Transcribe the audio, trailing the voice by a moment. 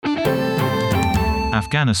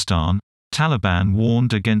Afghanistan, Taliban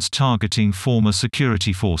warned against targeting former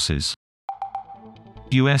security forces.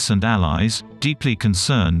 US and allies, deeply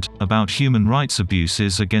concerned about human rights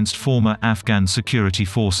abuses against former Afghan security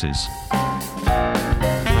forces.